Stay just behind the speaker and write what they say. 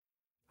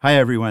Hi,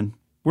 everyone.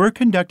 We're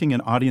conducting an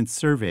audience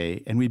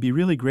survey, and we'd be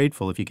really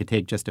grateful if you could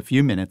take just a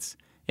few minutes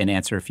and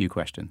answer a few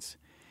questions.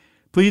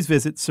 Please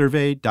visit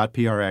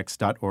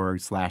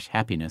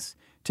survey.prx.org/happiness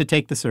to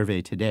take the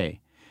survey today.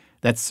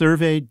 That's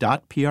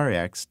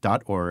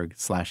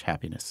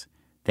survey.prx.org/happiness.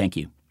 Thank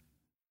you.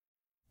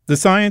 The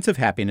Science of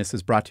Happiness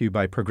is brought to you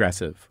by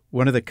Progressive,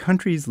 one of the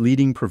country's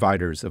leading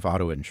providers of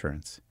auto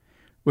insurance.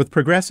 With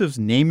Progressive's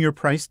Name Your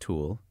Price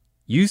tool,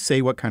 you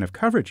say what kind of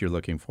coverage you're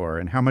looking for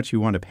and how much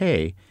you want to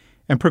pay,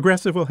 and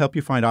Progressive will help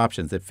you find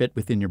options that fit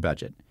within your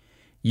budget.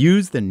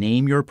 Use the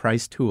Name Your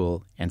Price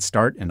tool and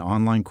start an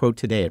online quote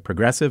today at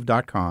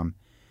Progressive.com.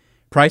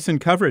 Price and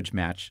coverage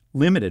match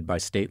limited by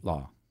state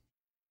law.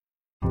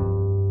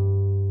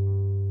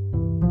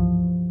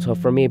 So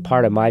for me,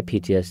 part of my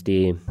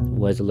PTSD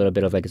was a little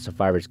bit of like a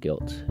survivor's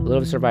guilt. A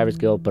little survivor's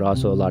guilt, but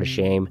also a lot of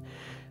shame,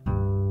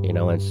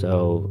 and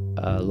so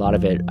a lot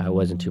of it I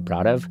wasn't too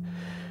proud of,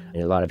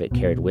 and a lot of it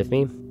carried with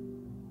me.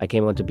 I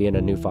came home to being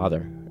a new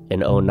father. In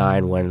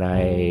 2009, when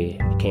I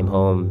came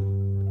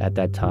home, at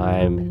that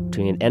time,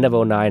 between the end of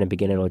 2009 and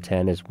beginning of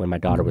 2010 is when my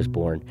daughter was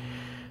born.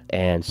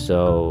 And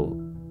so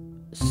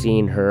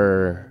seeing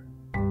her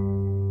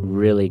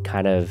really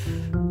kind of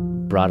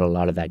brought a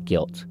lot of that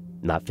guilt,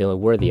 not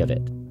feeling worthy of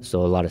it.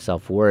 So a lot of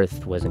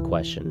self-worth was in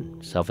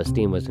question,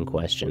 self-esteem was in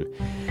question.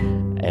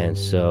 And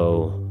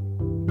so,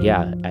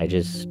 yeah, I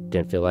just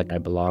didn't feel like I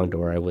belonged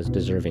or I was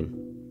deserving.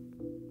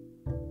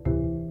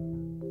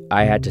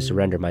 I had to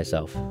surrender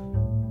myself.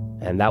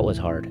 And that was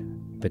hard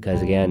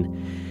because, again,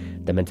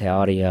 the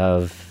mentality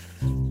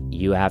of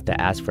you have to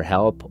ask for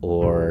help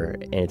or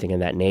anything in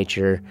that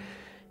nature,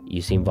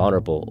 you seem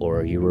vulnerable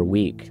or you were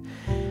weak.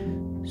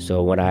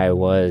 So when I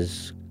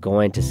was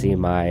going to see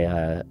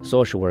my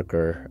social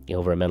worker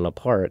over at Menlo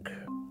Park,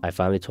 I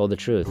finally told the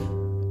truth.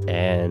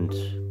 And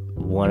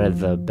one of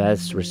the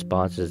best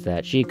responses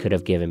that she could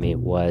have given me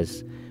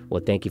was,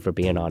 well, thank you for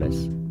being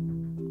honest.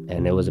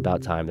 And it was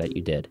about time that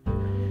you did.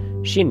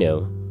 She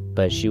knew,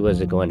 but she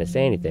wasn't going to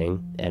say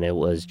anything, and it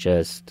was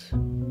just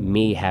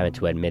me having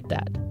to admit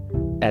that.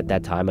 At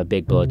that time, a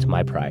big blow to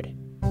my pride.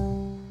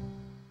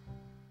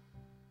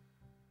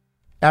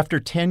 After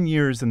 10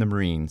 years in the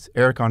Marines,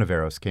 Eric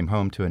Ontiveros came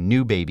home to a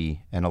new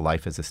baby and a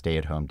life as a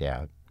stay-at-home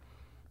dad.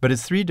 But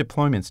his 3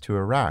 deployments to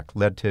Iraq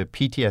led to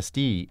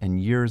PTSD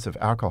and years of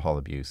alcohol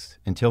abuse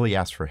until he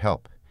asked for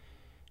help.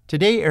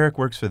 Today, Eric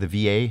works for the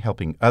VA,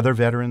 helping other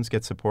veterans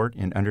get support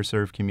in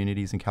underserved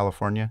communities in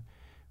California.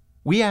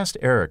 We asked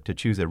Eric to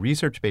choose a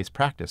research-based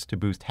practice to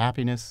boost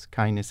happiness,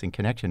 kindness, and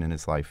connection in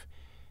his life,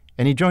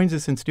 and he joins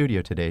us in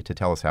studio today to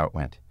tell us how it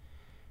went.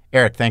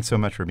 Eric, thanks so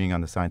much for being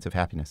on The Science of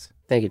Happiness.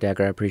 Thank you,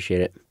 Decker. I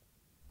appreciate it.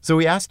 So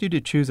we asked you to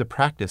choose a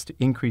practice to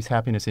increase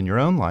happiness in your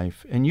own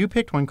life, and you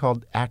picked one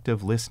called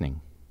active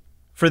listening.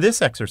 For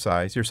this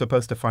exercise, you're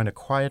supposed to find a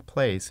quiet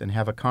place and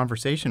have a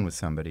conversation with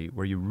somebody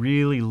where you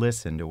really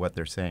listen to what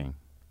they're saying.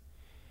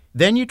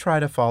 Then you try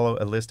to follow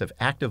a list of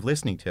active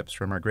listening tips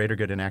from our Greater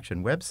Good in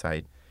Action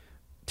website.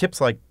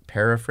 Tips like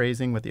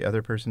paraphrasing what the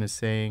other person is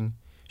saying,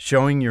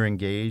 showing you're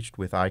engaged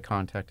with eye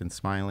contact and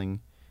smiling,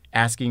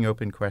 asking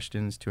open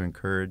questions to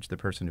encourage the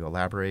person to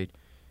elaborate,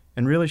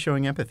 and really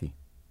showing empathy.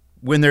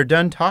 When they're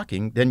done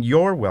talking, then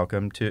you're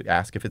welcome to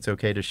ask if it's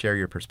okay to share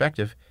your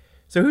perspective.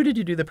 So who did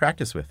you do the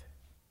practice with?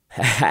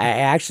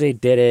 I actually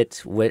did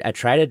it I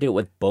tried to do it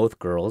with both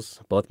girls,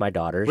 both my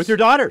daughters. With your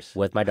daughters?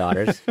 With my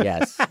daughters,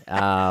 yes.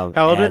 How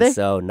old are they?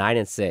 So 9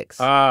 and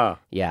 6. Oh.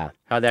 Yeah.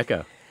 How'd that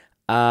go?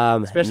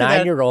 Especially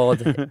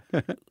 9-year-old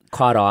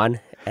caught on,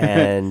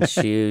 and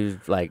she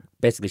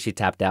basically she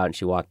tapped out and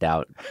she walked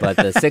out. But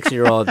the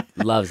 6-year-old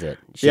loves it.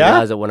 She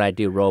loves it when I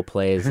do role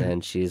plays,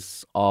 and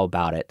she's all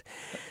about it.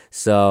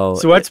 So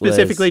what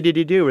specifically did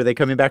you do? Were they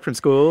coming back from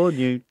school?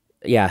 And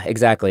Yeah,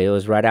 exactly. It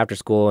was right after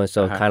school, and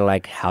so kind of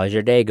like, how's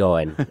your day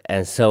going?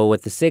 And so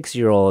with the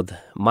 6-year-old,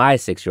 my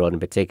 6-year-old in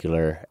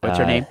particular. What's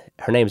her name?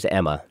 Her name's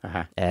Emma,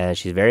 and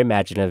she's very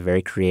imaginative,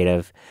 very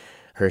creative.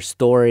 Her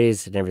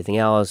stories and everything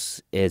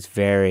else is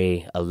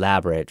very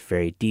elaborate,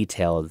 very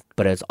detailed,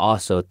 but it's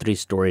also 3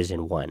 stories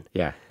in one.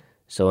 Yeah.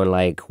 So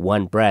in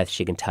one breath,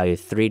 she can tell you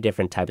 3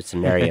 different types of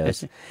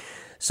scenarios.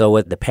 So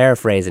with the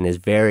paraphrasing is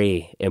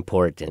very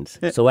important.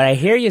 So what I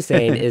hear you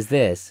saying is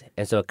this,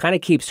 and so it kind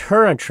of keeps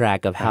her on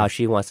track of how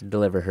she wants to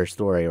deliver her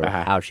story or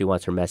how she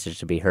wants her message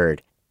to be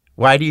heard.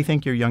 Why do you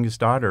think your youngest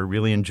daughter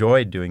really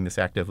enjoyed doing this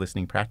active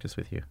listening practice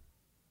with you?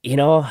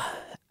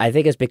 I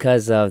think it's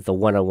because of the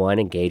one-on-one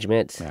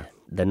engagement. Yeah.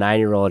 The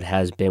 9-year-old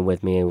has been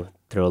with me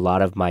through a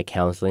lot of my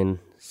counseling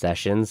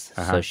sessions,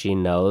 so she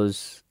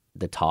knows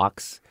the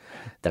talks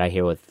that I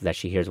hear that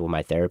she hears with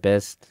my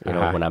therapist.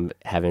 When I'm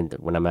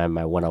at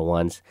my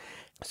one-on-ones,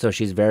 so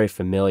she's very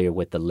familiar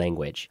with the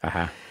language.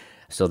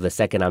 So the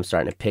second I'm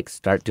starting to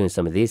start doing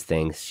some of these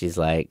things, she's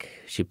like,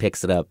 she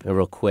picks it up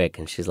real quick,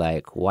 and she's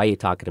like, "Why are you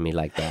talking to me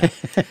like that?"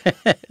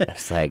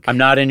 It's like, "I'm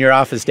not in your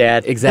office,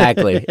 Dad."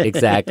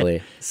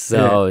 Exactly.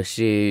 So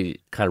she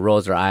kind of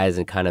rolls her eyes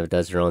and kind of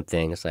does her own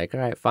thing. It's like, all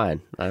right, fine.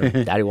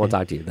 Daddy won't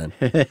talk to you then.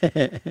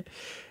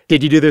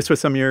 Did you do this with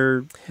some of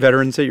your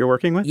veterans that you're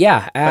working with?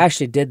 Yeah, I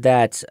actually did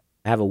that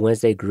I have a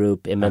Wednesday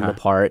group in Menlo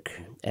Park,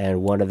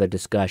 and one of the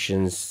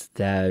discussions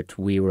that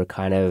we were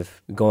kind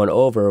of going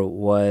over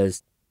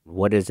was,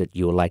 what is it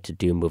you would like to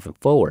do moving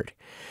forward?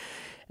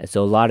 And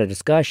so a lot of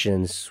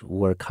discussions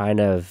were kind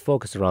of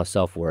focused around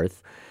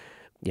self-worth.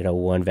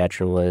 One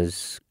veteran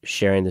was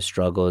sharing the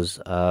struggles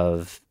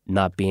of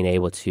not being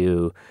able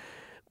to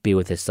be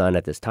with his son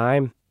at this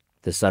time.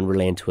 The son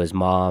relaying to his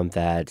mom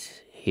that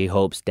he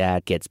hopes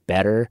dad gets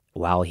better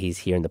while he's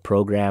here in the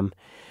program.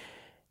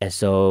 And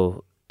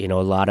so, a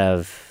lot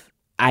of,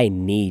 I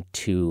need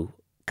to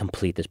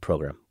complete this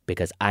program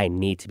because I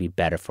need to be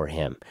better for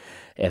him.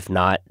 If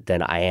not,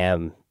 then I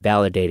am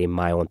validating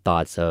my own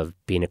thoughts of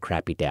being a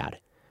crappy dad.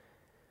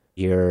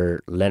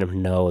 You're letting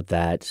him know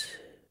that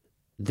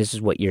this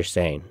is what you're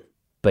saying,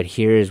 but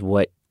here's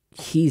what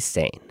he's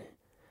saying.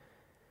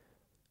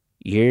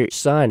 Your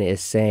son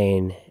is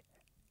saying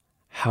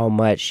how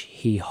much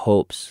he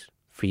hopes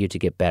for you to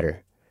get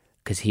better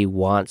because he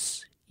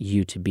wants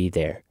you to be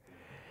there.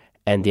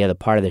 And the other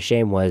part of the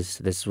shame was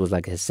this was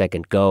like his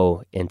second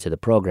go into the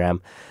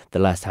program. The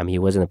last time he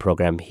was in the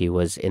program, he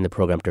was in the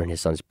program during his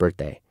son's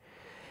birthday.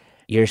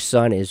 Your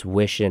son is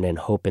wishing and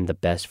hoping the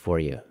best for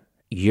you.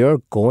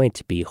 You're going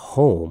to be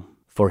home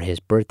for his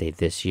birthday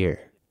this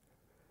year.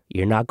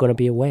 You're not going to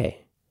be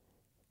away.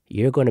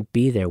 You're going to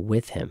be there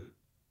with him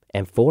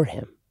and for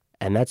him.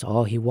 And that's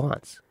all he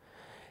wants.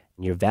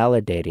 You're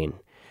validating.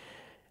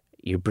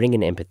 You're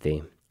bringing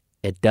empathy.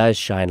 It does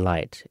shine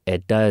light.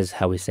 It does,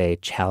 how we say,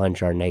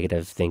 challenge our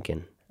negative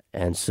thinking.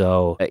 And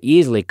so I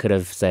easily could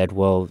have said,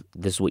 well,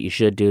 this is what you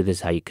should do. This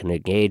is how you can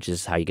engage.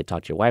 This is how you can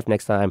talk to your wife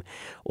next time.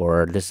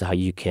 Or this is how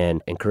you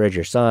can encourage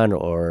your son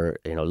or,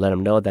 let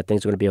him know that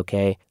things are going to be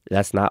okay.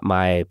 That's not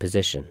my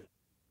position.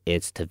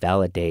 It's to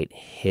validate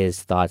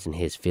his thoughts and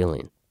his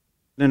feeling.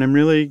 And I'm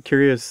really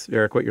curious,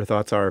 Eric, what your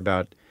thoughts are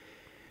about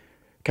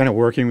kind of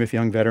working with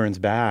young veterans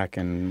back,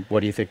 and what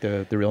do you think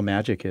the real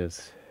magic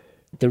is?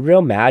 The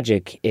real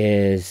magic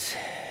is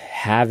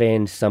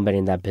having somebody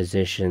in that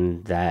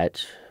position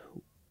that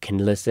can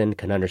listen,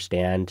 can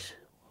understand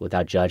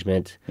without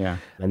judgment. Yeah.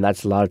 And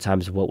that's a lot of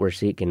times what we're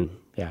seeking.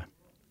 Yeah.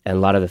 And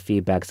a lot of the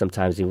feedback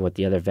sometimes even with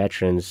the other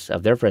veterans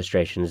of their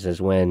frustrations is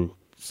when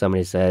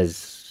somebody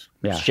says,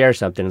 share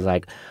something, it's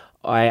like,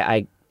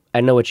 I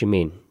know what you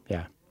mean.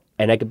 Yeah.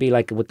 And it could be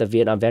like with the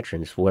Vietnam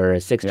veterans where a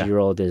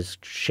 60-year-old is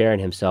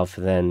sharing himself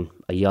and then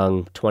a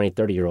young 20,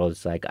 30-year-old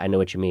is like, I know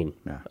what you mean.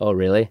 Yeah. Oh,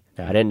 really?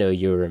 Yeah. I didn't know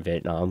you were in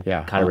Vietnam.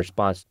 Yeah. Kind of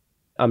response.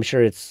 I'm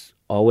sure it's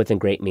all within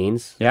great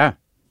means. Yeah.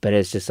 But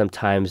it's just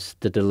sometimes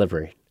the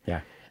delivery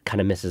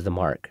kind of misses the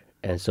mark.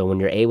 And so when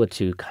you're able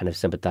to kind of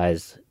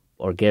sympathize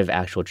or give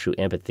actual true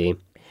empathy,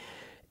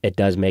 it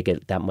does make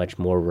it that much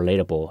more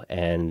relatable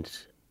and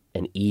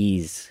an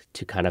ease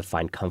to kind of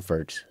find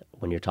comfort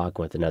when you're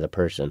talking with another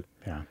person.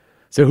 Yeah.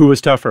 So who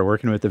was tougher,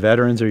 working with the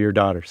veterans or your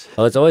daughters?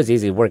 Oh, it's always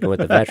easy working with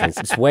the veterans.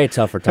 It's way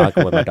tougher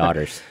talking with my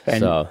daughters.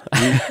 And so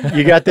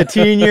you got the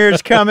teen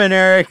years coming,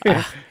 Eric.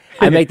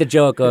 I make the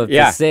joke of the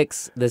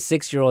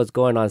 6-year-old's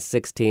going on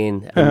 16,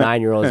 the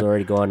 9-year-old's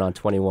already going on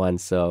 21.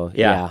 So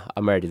yeah,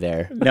 I'm already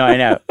there. No, I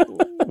know.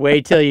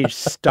 Wait till you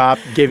stop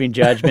giving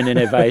judgment and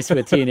advice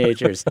with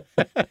teenagers.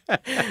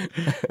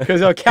 Because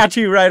they'll catch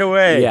you right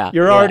away. Yeah,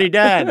 You're already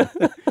done.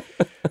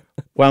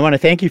 Well, I want to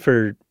thank you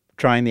for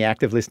trying the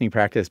active listening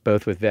practice,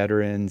 both with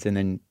veterans and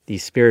then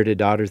these spirited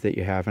daughters that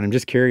you have. And I'm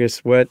just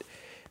curious, what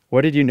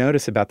did you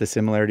notice about the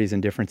similarities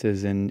and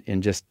differences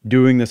in just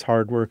doing this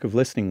hard work of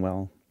listening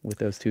well with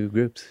those two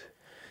groups?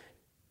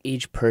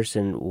 Each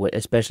person,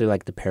 especially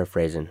like the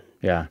paraphrasing,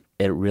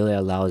 it really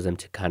allows them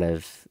to kind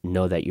of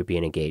know that you're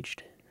being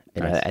engaged.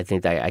 And Nice. I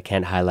think that I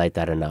can't highlight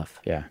that enough.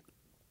 Yeah.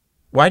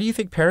 Why do you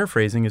think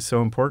paraphrasing is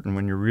so important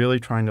when you're really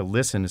trying to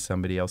listen to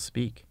somebody else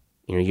speak?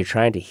 You're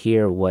trying to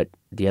hear what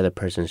the other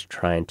person's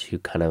trying to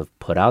kind of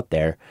put out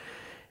there,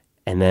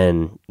 and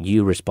then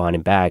you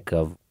responding back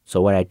of, so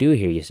what I do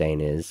hear you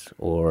saying is,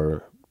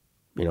 or,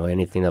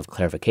 anything of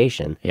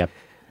clarification,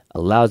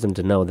 allows them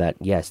to know that,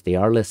 yes, they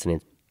are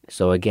listening.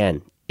 So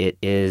again, it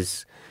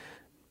is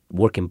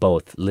working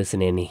both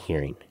listening and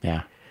hearing.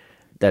 Yeah.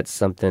 That's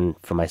something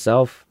for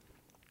myself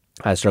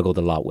I struggled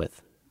a lot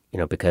with,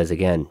 because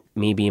again,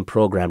 me being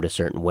programmed a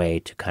certain way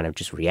to kind of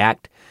just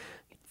react,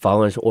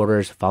 follow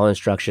orders, follow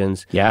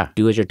instructions,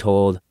 do as you're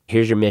told,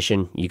 here's your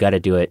mission, you got to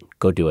do it,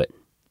 go do it.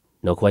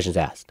 No questions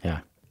asked.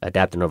 Yeah.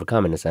 Adapt and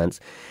overcome in a sense.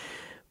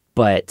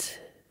 But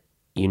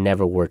you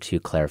never were to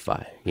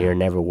clarify. You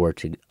never were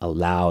to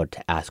allowed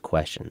to ask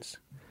questions.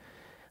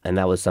 And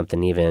that was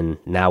something even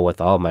now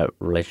with all my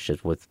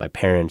relationships with my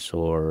parents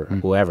or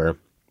whoever,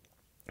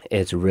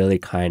 it's really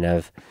kind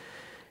of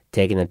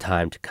taking the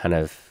time to kind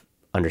of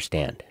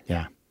understand.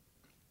 Yeah.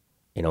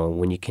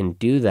 When you can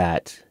do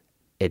that,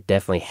 it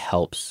definitely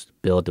helps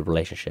build the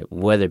relationship,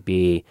 whether it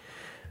be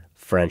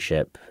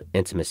friendship,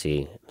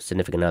 intimacy,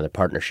 significant other,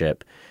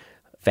 partnership,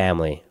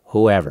 family,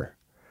 whoever.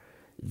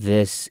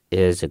 This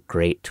is a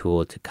great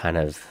tool to kind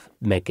of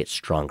make it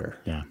stronger.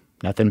 Yeah.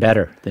 Nothing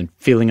better than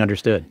feeling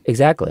understood.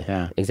 Exactly.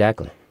 Yeah.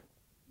 Exactly.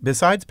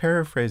 Besides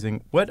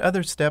paraphrasing, what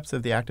other steps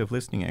of the active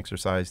listening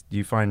exercise do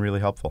you find really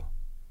helpful?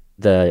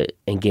 the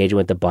engagement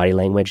with the body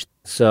language.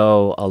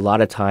 So a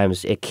lot of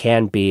times it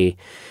can be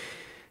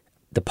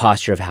the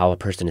posture of how a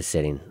person is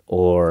sitting,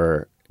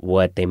 or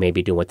what they may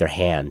be doing with their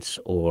hands,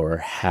 or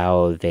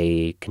how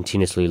they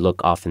continuously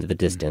look off into the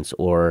distance,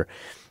 or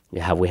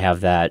how we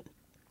have that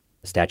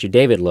Statue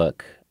David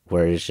look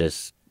where it's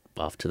just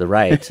off to the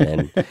right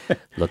and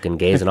looking,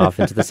 gazing off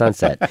into the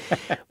sunset.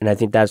 And I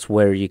think that's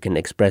where you can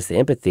express the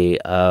empathy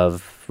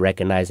of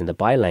recognizing the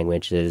body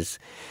language is,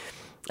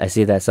 I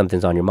see that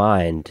something's on your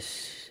mind.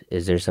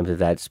 Is there something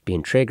that's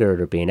being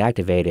triggered or being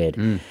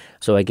activated?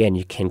 So again,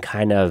 you can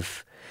kind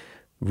of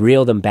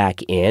reel them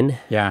back in.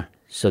 Yeah.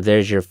 So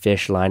there's your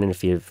fish line, and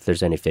if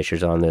there's any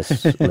fishers on this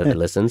that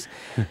listens,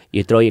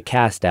 you throw your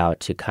cast out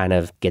to kind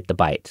of get the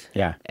bite.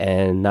 Yeah.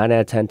 And 9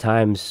 out of 10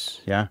 times,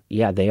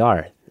 yeah, they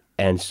are.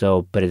 And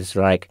so, but it's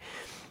like,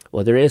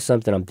 well, there is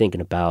something I'm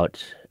thinking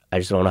about. I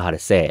just don't know how to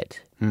say it.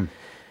 And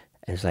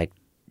it's like,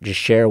 just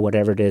share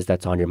whatever it is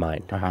that's on your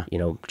mind. You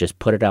know, just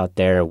put it out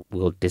there.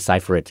 We'll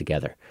decipher it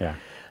together. Yeah.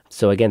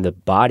 So again, the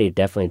body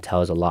definitely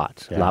tells a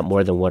lot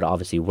more than what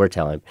obviously we're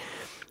telling.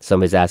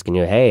 Somebody's asking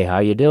you, hey, how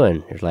you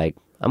doing? You're like,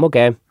 I'm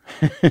okay.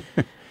 And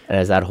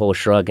it's that whole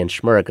shrug and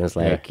smirk, and it's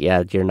like,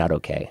 yeah, you're not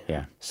okay.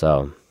 Yeah.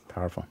 So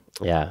Powerful.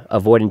 yeah,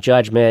 avoiding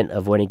judgment,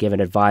 avoiding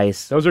giving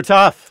advice. Those are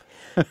tough.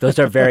 Those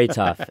are very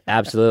tough.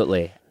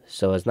 Absolutely.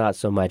 So it's not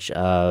so much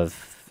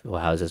of,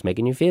 well, how is this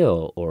making you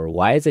feel? Or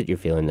why is it you're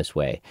feeling this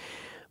way?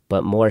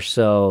 But more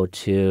so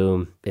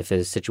to, if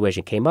a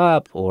situation came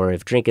up or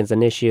if drinking's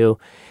an issue,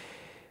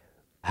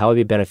 how would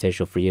it be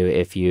beneficial for you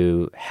if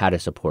you had a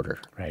supporter?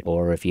 Right.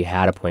 Or if you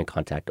had a point of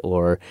contact,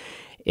 or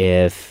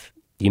if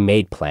you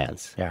made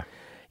plans. Yeah.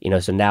 You know,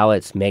 so now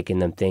it's making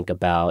them think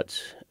about,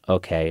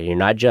 okay, you're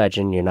not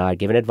judging, you're not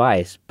giving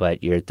advice,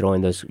 but you're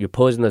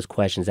posing those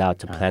questions out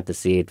to plant the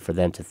seed for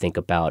them to think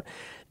about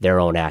their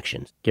own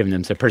actions. Giving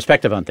them some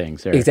perspective on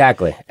things. Or,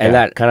 Exactly. And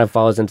that kind of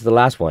falls into the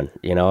last one,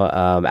 you know,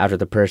 after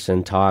the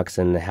person talks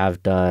and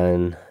have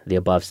done the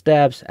above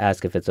steps,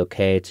 ask if it's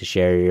okay to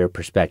share your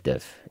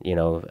perspective, you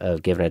know,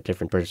 of giving it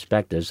different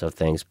perspectives of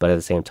things. But at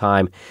the same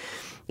time,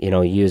 you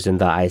know, using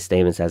the I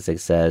statements as it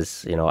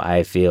says, you know,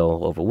 I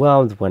feel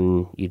overwhelmed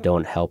when you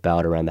don't help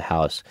out around the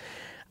house.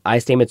 I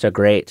statements are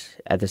great.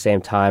 At the same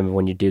time,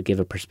 when you do give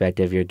a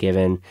perspective, you're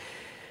given,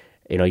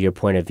 you know, your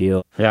point of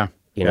view. Yeah.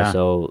 You know,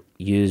 so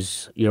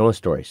use your own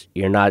stories.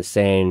 You're not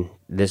saying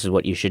this is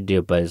what you should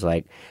do, but it's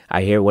like,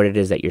 I hear what it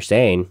is that you're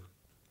saying,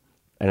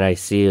 and I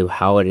see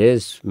how it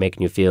is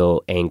making you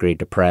feel angry,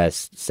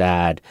 depressed,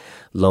 sad,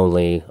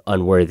 lonely,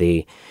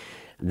 unworthy.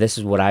 This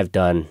is what I've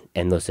done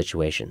in those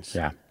situations.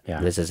 Yeah. Yeah.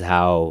 This is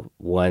how,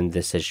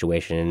 this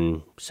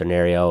situation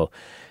scenario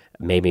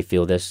made me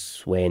feel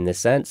this way in this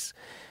sense.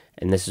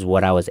 And this is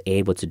what I was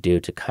able to do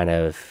to kind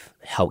of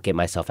help get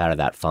myself out of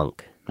that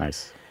funk.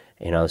 Nice.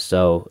 You know,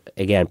 so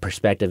again,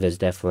 perspective is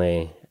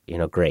definitely, you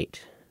know,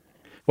 great.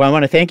 Well, I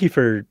want to thank you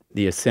for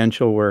the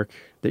essential work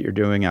that you're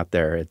doing out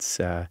there. It's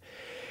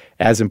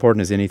as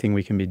important as anything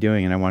we can be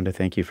doing. And I wanted to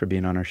thank you for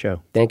being on our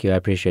show. Thank you. I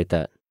appreciate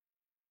that.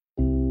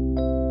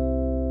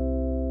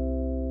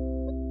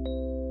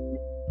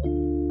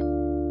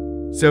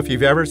 So if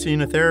you've ever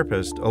seen a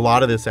therapist, a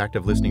lot of this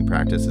active listening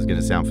practice is going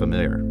to sound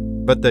familiar.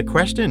 But the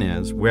question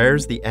is,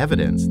 where's the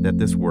evidence that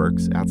this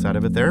works outside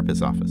of a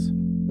therapist's office?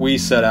 We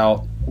set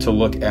out to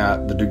look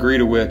at the degree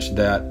to which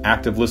that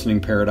active listening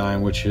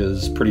paradigm, which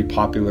is pretty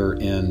popular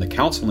in the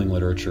counseling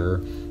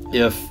literature,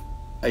 if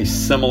a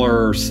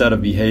similar set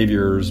of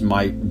behaviors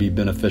might be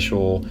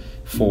beneficial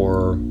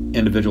for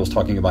individuals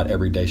talking about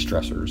everyday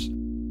stressors.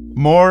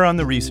 More on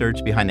the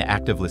research behind the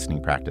active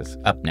listening practice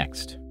up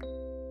next.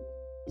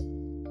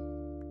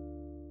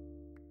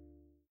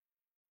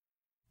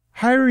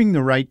 Hiring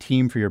the right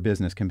team for your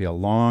business can be a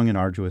long and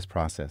arduous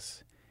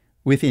process.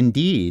 With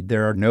Indeed,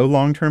 there are no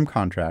long-term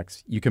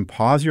contracts, you can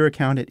pause your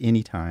account at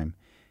any time,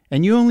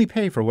 and you only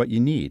pay for what you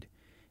need.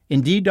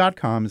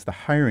 Indeed.com is the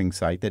hiring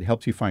site that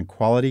helps you find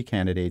quality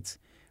candidates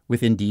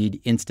with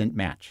Indeed Instant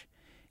Match.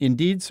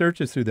 Indeed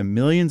searches through the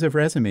millions of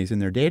resumes in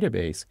their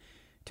database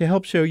to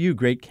help show you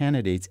great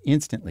candidates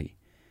instantly.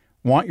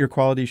 Want your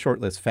quality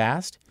shortlist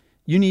fast?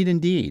 You need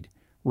Indeed.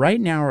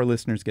 Right now, our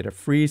listeners get a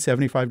free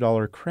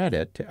 $75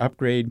 credit to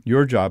upgrade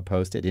your job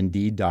post at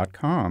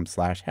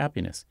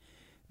Indeed.com/happiness.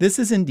 This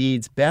is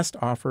Indeed's best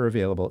offer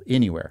available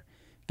anywhere.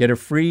 Get a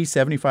free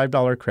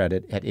 $75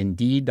 credit at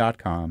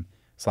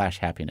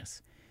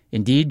Indeed.com/happiness.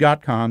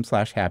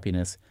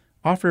 Indeed.com/happiness.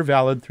 Offer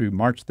valid through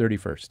March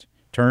 31st.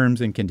 Terms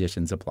and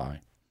conditions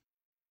apply.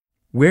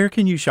 Where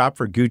can you shop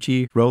for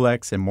Gucci,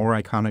 Rolex, and more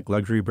iconic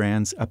luxury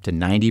brands up to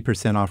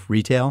 90% off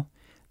retail?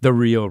 The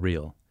Real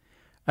Real.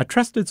 A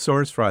trusted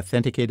source for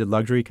authenticated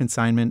luxury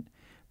consignment,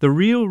 The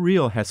Real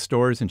Real has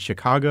stores in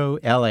Chicago,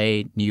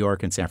 LA, New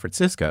York, and San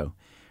Francisco,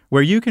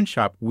 where you can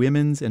shop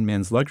women's and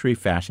men's luxury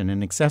fashion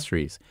and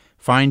accessories,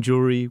 fine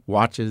jewelry,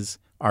 watches,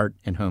 art,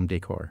 and home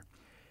decor.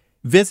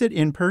 Visit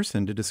in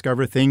person to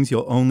discover things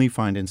you'll only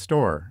find in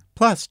store,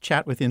 plus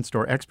chat with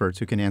in-store experts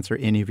who can answer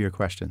any of your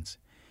questions.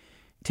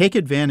 Take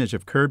advantage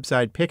of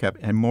curbside pickup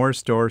and more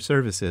store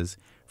services,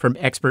 from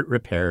expert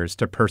repairs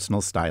to personal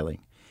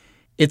styling.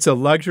 It's a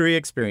luxury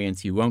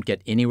experience you won't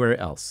get anywhere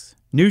else.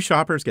 New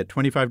shoppers get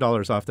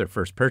 $25 off their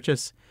first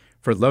purchase.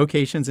 For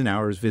locations and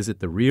hours, visit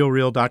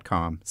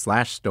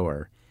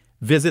therealreal.com/store.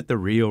 Visit The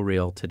Real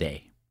Real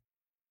today.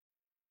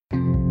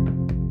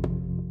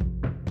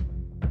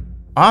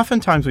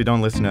 Oftentimes we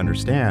don't listen to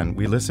understand,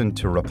 we listen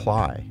to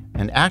reply.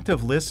 And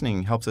active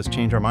listening helps us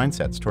change our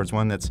mindsets towards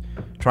one that's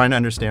trying to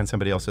understand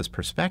somebody else's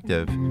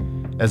perspective,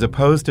 as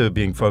opposed to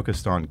being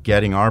focused on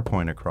getting our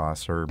point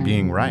across or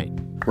being right.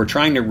 We're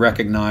trying to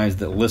recognize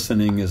that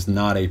listening is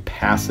not a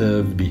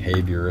passive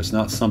behavior. It's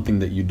not something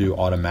that you do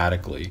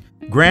automatically.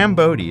 Graham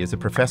Bodie is a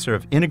professor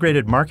of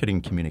integrated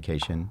marketing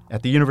communication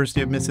at the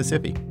University of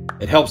Mississippi.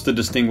 It helps to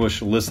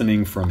distinguish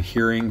listening from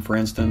hearing, for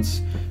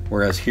instance,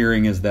 whereas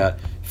hearing is that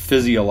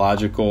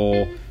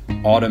physiological,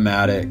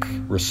 automatic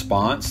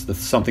response. That's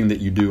something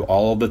that you do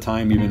all of the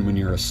time, even when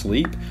you're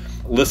asleep.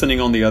 Listening,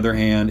 on the other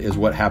hand, is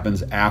what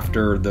happens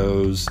after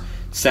those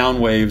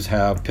sound waves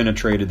have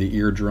penetrated the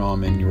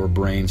eardrum and your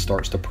brain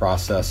starts to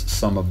process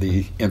some of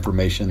the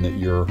information that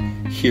you're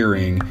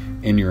hearing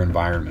in your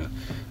environment.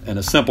 In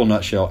a simple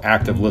nutshell,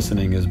 active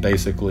listening is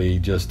basically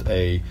just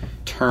a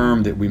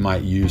term that we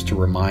might use to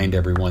remind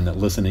everyone that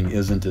listening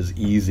isn't as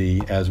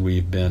easy as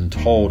we've been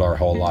told our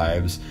whole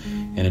lives,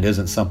 and it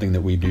isn't something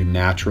that we do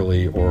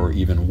naturally or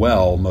even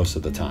well most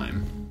of the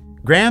time.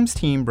 Graham's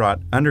team brought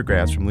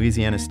undergrads from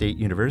Louisiana State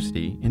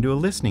University into a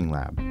listening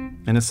lab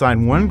and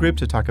assigned one group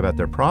to talk about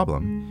their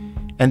problem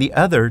and the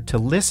other to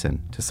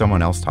listen to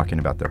someone else talking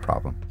about their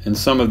problem. In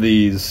some of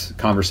these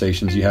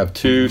conversations, you have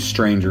two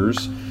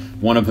strangers,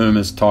 one of whom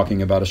is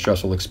talking about a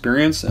stressful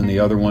experience, and the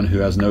other one who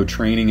has no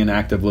training in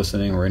active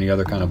listening or any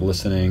other kind of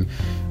listening,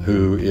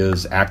 who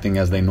is acting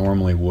as they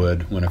normally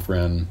would when a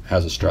friend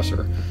has a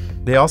stressor.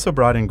 They also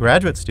brought in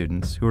graduate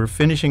students who were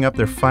finishing up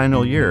their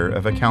final year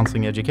of a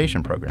counseling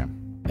education program.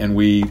 And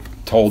we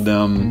told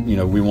them,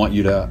 we want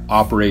you to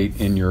operate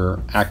in your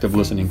active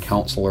listening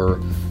counselor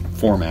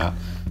format.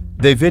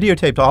 They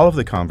videotaped all of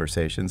the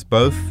conversations,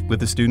 both with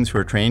the students who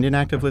were trained in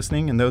active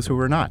listening and those who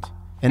were not.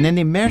 And then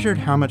they measured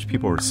how much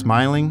people were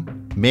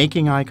smiling,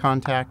 making eye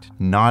contact,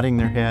 nodding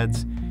their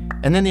heads.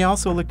 And then they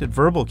also looked at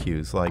verbal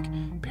cues like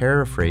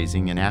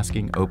paraphrasing and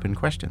asking open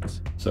questions.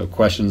 So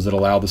questions that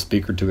allow the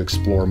speaker to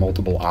explore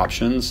multiple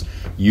options,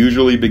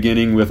 usually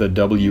beginning with a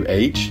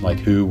WH, like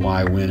who,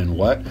 why, when, and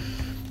what,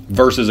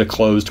 versus a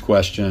closed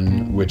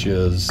question, which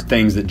is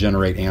things that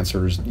generate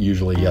answers,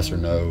 usually yes or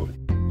no.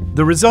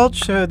 The results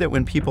showed that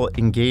when people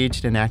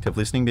engaged in active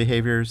listening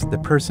behaviors, the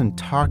person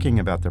talking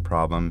about the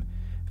problem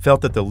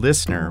felt that the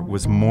listener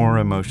was more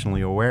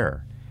emotionally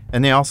aware,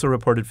 and they also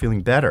reported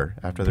feeling better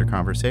after their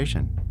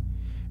conversation.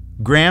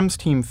 Graham's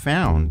team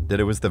found that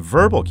it was the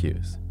verbal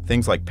cues,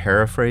 things like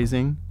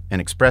paraphrasing and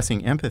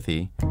expressing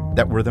empathy,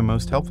 that were the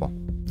most helpful.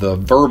 The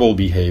verbal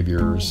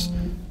behaviors,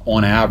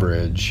 on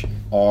average,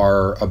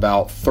 are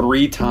about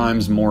 3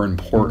 times more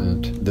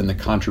important than the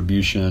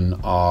contribution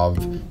of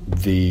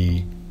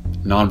the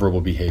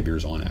nonverbal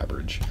behaviors on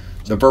average.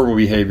 The verbal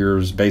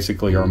behaviors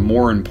basically are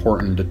more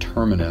important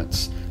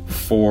determinants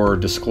for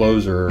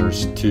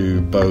disclosures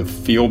to both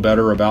feel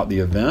better about the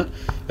event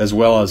as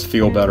well as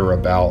feel better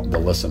about the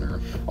listener.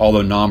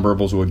 Although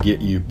nonverbals will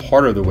get you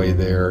part of the way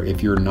there,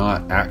 if you're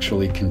not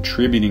actually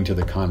contributing to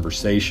the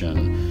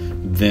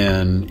conversation,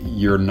 then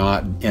you're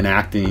not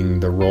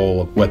enacting the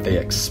role of what they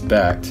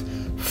expect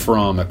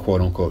from a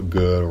quote-unquote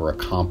good or a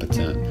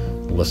competent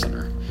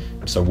listener.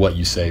 So what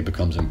you say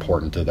becomes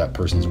important to that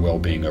person's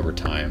well-being over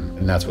time.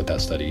 And that's what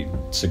that study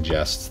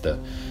suggests, that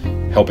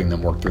helping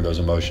them work through those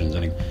emotions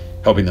and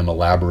helping them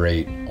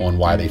elaborate on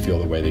why they feel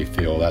the way they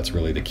feel, that's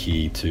really the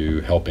key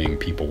to helping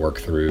people work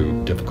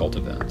through difficult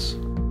events.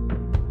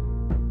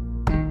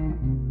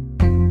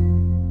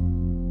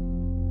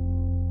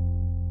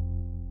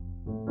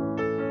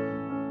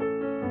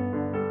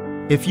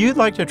 If you'd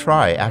like to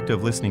try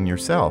active listening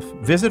yourself,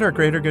 visit our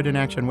Greater Good in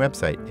Action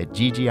website at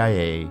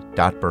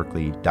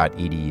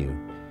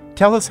ggia.berkeley.edu.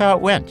 Tell us how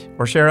it went,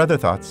 or share other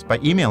thoughts by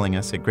emailing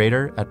us at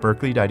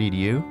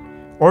greater@berkeley.edu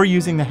or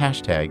using the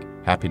hashtag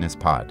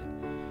 #HappinessPod.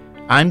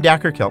 I'm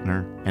Dacher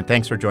Keltner, and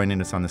thanks for joining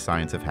us on The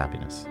Science of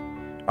Happiness.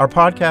 Our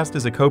podcast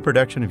is a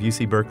co-production of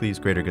UC Berkeley's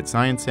Greater Good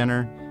Science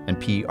Center and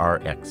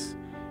PRX.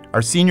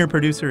 Our senior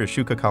producer is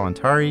Shuka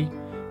Kalantari,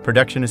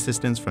 production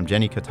assistants from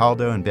Jenny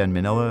Cataldo and Ben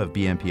Manila of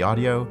BMP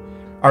Audio.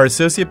 Our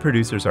associate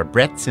producers are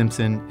Brett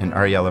Simpson and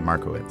Ariella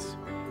Markowitz.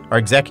 Our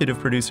executive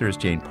producer is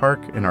Jane Park,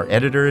 and our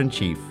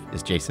editor-in-chief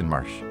is Jason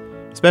Marsh.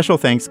 Special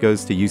thanks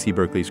goes to UC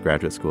Berkeley's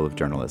Graduate School of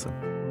Journalism.